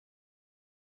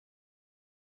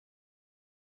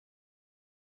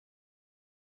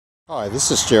Hi, this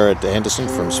is Gerard Anderson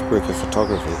from Spruka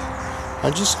Photography.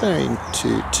 I'm just going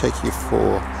to take you for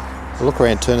a look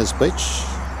around Turners Beach.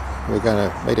 We're going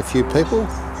to meet a few people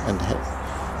and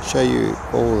show you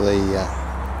all the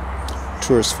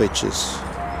tourist features.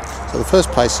 So the first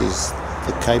place is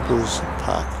the Gables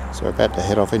Park. So we're about to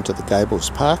head off into the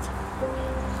Gables Park.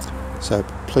 So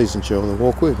please enjoy the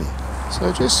walk with me.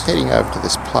 So just heading over to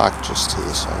this plaque just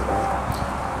here. So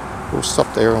we'll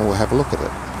stop there and we'll have a look at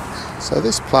it. So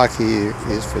this plaque here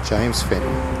is for James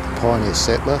Fenton, the pioneer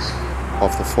settler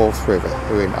of the Forth River,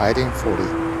 who in 1840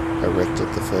 erected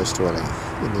the first dwelling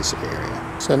in this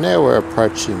area. So now we're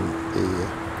approaching the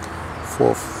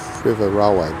Forth River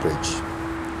Railway Bridge.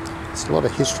 There's a lot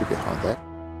of history behind that.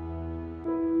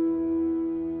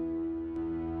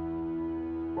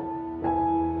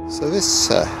 So this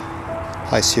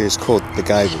place here is called the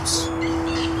Gables.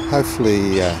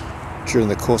 Hopefully during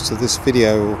the course of this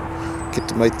video get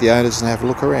to meet the owners and have a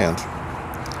look around.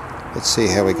 Let's see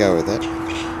how we go with that.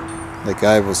 The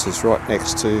Gables is right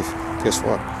next to, guess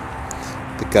what?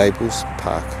 The Gables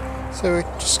Park. So we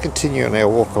just continue on our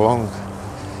walk along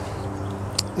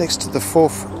next to the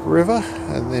Forth River,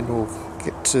 and then we'll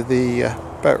get to the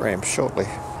boat ramp shortly.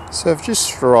 So I've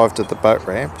just arrived at the boat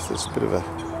ramp. There's a bit of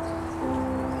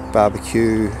a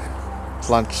barbecue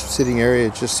lunch sitting area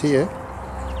just here.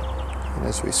 And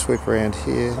as we sweep around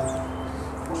here,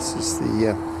 this is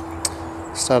the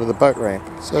start of the boat ramp.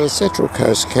 So the Central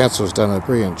Coast Council has done a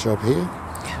brilliant job here.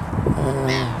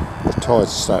 The tides are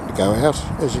starting to go out,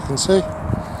 as you can see.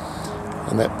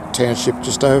 And that township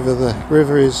just over the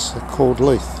river is called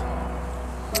Leith.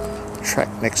 The track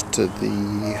next to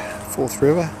the Forth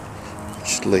River,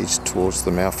 which leads towards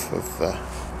the mouth of the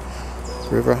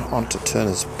river onto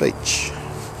Turners Beach.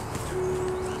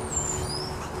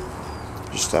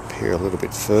 Just up here a little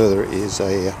bit further is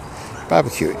a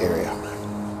barbecue area.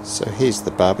 So here's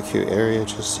the barbecue area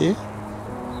just here.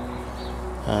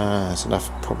 There's enough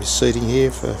probably seating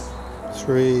here for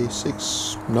 3,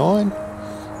 6, 9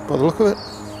 by the look of it.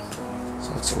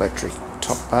 So it's electric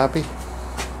top barbie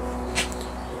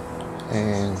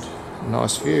and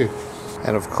nice view.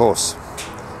 And of course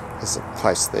there's a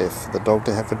place there for the dog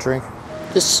to have a drink.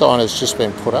 This sign has just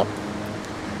been put up.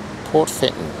 Port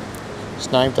Fenton. It's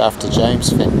named after James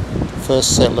Fenton,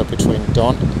 first settler between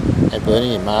Don and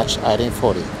Burnie in March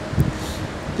 1840.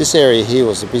 This area here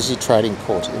was a busy trading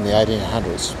port in the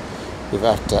 1800s, with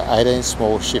up to 18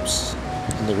 small ships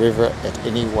in the river at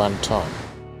any one time.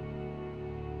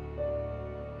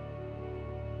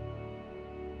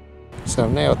 So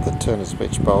I'm now at the Turners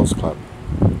Beach Bowls Club.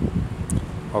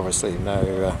 Obviously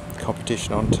no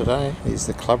competition on today. Here's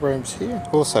the club rooms here.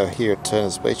 Also here at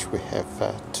Turners Beach we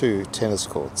have 2 tennis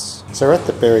courts. So we're at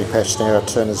the berry patch now at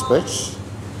Turners Beach,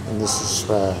 and this is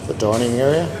the dining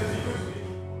area.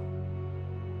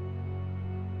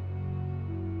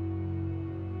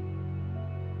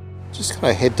 Just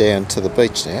going to head down to the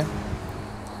beach now.